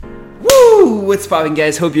What's poppin',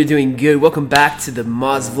 guys? Hope you're doing good. Welcome back to the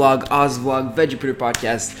Oz Vlog, Vegetrator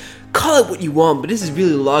Podcast. Call it what you want, but this is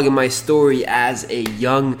really logging my story as a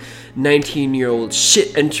young 19-year-old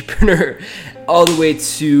shit entrepreneur all the way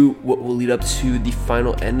to what will lead up to the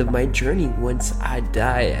final end of my journey once I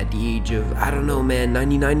die at the age of,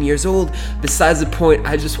 99 years old. Besides the point,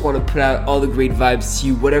 I just want to put out all the great vibes to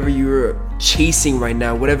you, whatever you're chasing right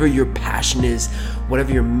now, whatever your passion is,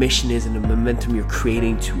 whatever your mission is, and the momentum you're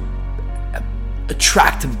creating to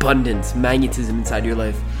attract abundance, magnetism inside your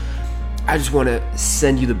life. I just want to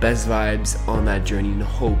send you the best vibes on that journey and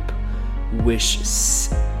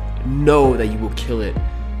know that you will kill it.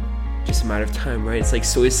 Just a matter of time, right? It's like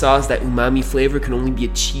soy sauce. That umami flavor can only be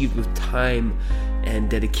achieved with time and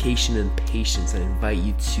dedication and patience. I invite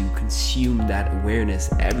you to consume that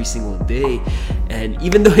awareness every single day. And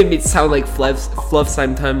even though it may sound like fluff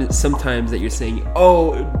sometimes that you're saying,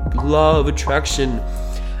 oh, love, attraction,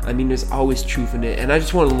 I mean, there's always truth in it. And I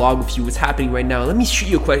just want to log with you what's happening right now. Let me shoot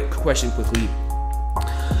you a question quickly.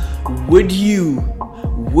 Would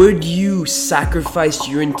you sacrifice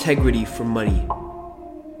your integrity for money?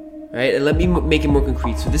 Right? And let me make it more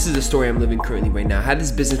concrete. So this is the story I'm living currently right now. I had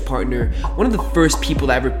this business partner, one of the first people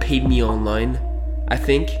that ever paid me online, I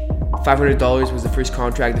think. $500 was the first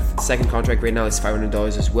contract. The second contract right now is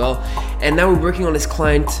 $500 as well. And now we're working on this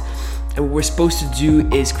client. And what we're supposed to do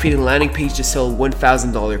is create a landing page to sell a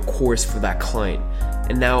 $1,000 course for that client.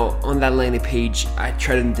 And now on that landing page, I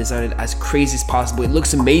try to design it as crazy as possible. It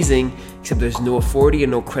looks amazing, except there's no authority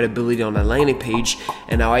and no credibility on that landing page.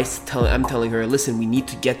 And now I'm telling her, listen, we need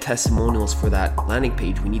to get testimonials for that landing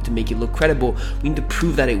page. We need to make it look credible. We need to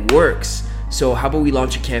prove that it works. So how about we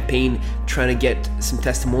launch a campaign trying to get some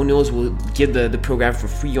testimonials? We'll give the program for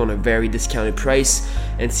free on a very discounted price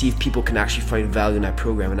and see if people can actually find value in that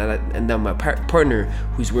program. And then my partner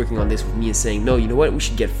who's working on this with me is saying, no, you know what? We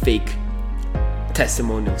should get fake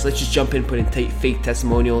testimonials. Let's just jump in, put in fake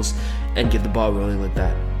testimonials and get the ball rolling with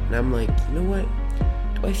that. And I'm like, you know what?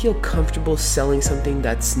 Do I feel comfortable selling something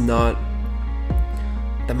that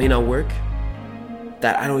may not work?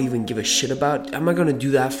 That I don't even give a shit about? Am I going to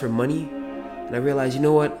do that for money? And I realized, you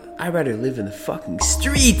know what? I'd rather live in the fucking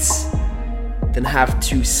streets than have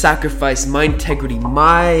to sacrifice my integrity,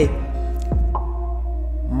 my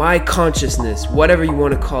consciousness, whatever you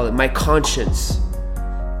want to call it, my conscience,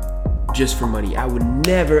 just for money. I would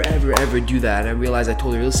never, ever, ever do that. And I realized, I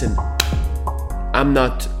told her, listen, I'm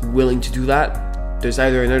not willing to do that. There's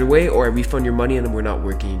either another way or I refund your money and we're not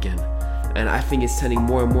working again. And I think it's tending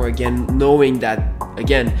more and more again, knowing that,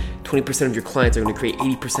 again, 20% of your clients are going to create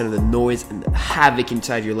 80% of the noise and the havoc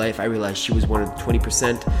inside your life. I realized she was one of the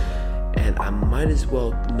 20%, and I might as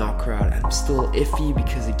well knock her out. I'm still iffy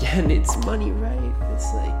because, again, it's money, right?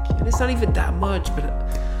 It's like, and it's not even that much, but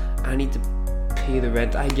I need to pay the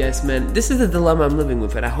rent, I guess, man. This is the dilemma I'm living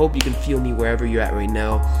with, and I hope you can feel me wherever you're at right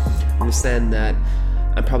now. Understand that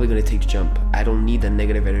I'm probably going to take the jump. I don't need that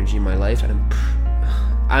negative energy in my life, and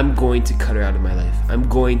I'm going to cut her out of my life. I'm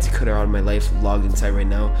going to cut her out of my life, logged inside right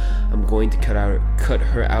now. I'm going to cut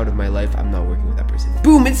her out of my life. I'm not working with that person.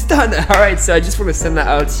 Boom, it's done. All right, so I just want to send that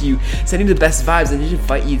out to you, sending the best vibes, and just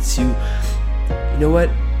invite you to, you know what?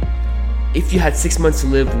 If you had 6 months to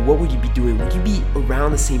live, what would you be doing? Would you be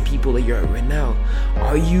around the same people that you're at right now?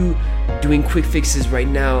 Are you doing quick fixes right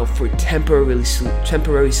now for temporary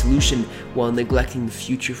solution while neglecting the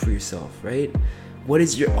future for yourself, right? What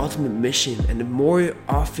is your ultimate mission? And the more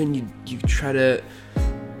often you try to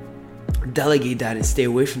delegate that and stay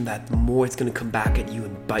away from that, the more it's going to come back at you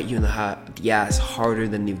and bite you in the ass harder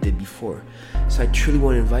than it did before. So I truly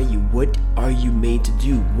want to invite you. What are you made to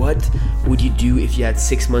do? What would you do if you had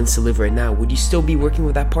 6 months to live right now? Would you still be working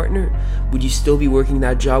with that partner? Would you still be working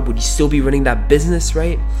that job? Would you still be running that business,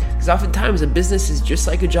 right? Because oftentimes a business is just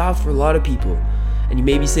like a job for a lot of people. And you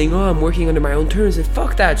may be saying, oh, I'm working under my own terms. And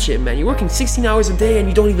fuck that shit, man. You're working 16 hours a day and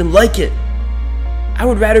you don't even like it. I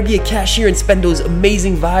would rather be a cashier and spend those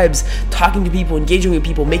amazing vibes talking to people, engaging with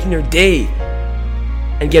people, making their day,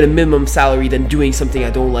 and get a minimum salary than doing something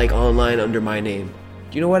I don't like online under my name.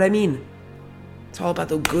 Do you know what I mean? It's all about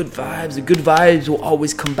the good vibes. The good vibes will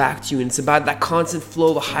always come back to you. And it's about that constant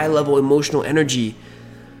flow of a high-level emotional energy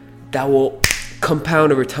that will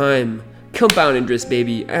compound over time. Compound interest,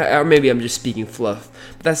 baby. Or maybe I'm just speaking fluff,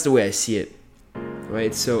 but that's the way I see it,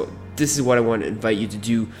 right? So this is what I want to invite you to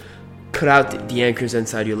do. Cut out the anchors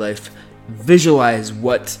inside your life. Visualize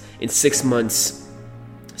what in 6 months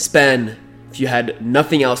span, if you had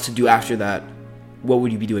nothing else to do after that, what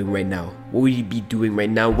would you be doing right now? What would you be doing right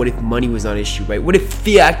now? What if money was not an issue, right? What if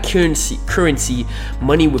fiat currency,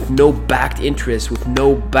 money with no backed interest, with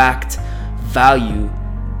no backed value,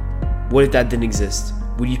 what if that didn't exist?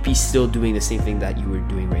 would you be still doing the same thing that you were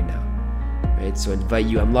doing right now? Right? So I invite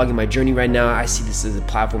you. I'm logging my journey right now. I see this as a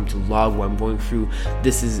platform to log what I'm going through.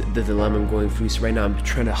 This is the dilemma I'm going through. So right now I'm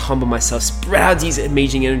trying to humble myself, spread out these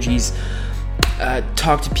amazing energies,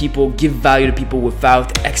 talk to people, give value to people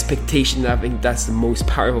without expectation. I think that's the most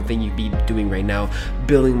powerful thing you'd be doing right now.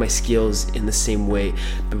 Building my skills in the same way,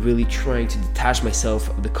 but really trying to detach myself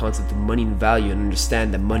of the concept of money and value and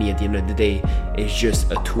understand that money at the end of the day is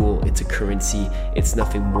just a tool. It's a currency. It's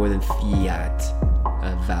nothing more than fiat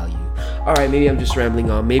value. All right, maybe I'm just rambling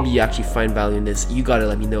on. Maybe you actually find value in this. You gotta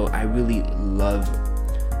let me know. I really love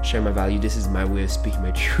sharing my value. This is my way of speaking my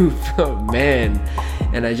truth. Oh man.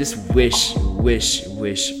 And I just wish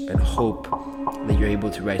and hope that you're able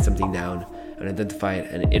to write something down and identify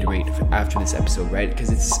it and iterate after this episode, right? Because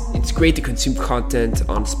it's great to consume content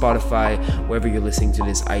on Spotify, wherever you're listening to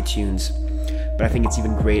this, iTunes. But I think it's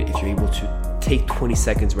even great if you're able to take 20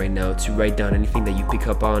 seconds right now to write down anything that you pick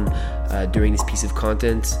up on during this piece of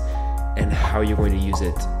content and how you're going to use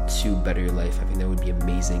it to better your life. I think that would be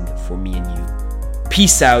amazing for me and you.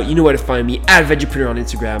 Peace out. You know where to find me, @Veggiepreneur on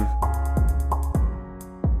Instagram.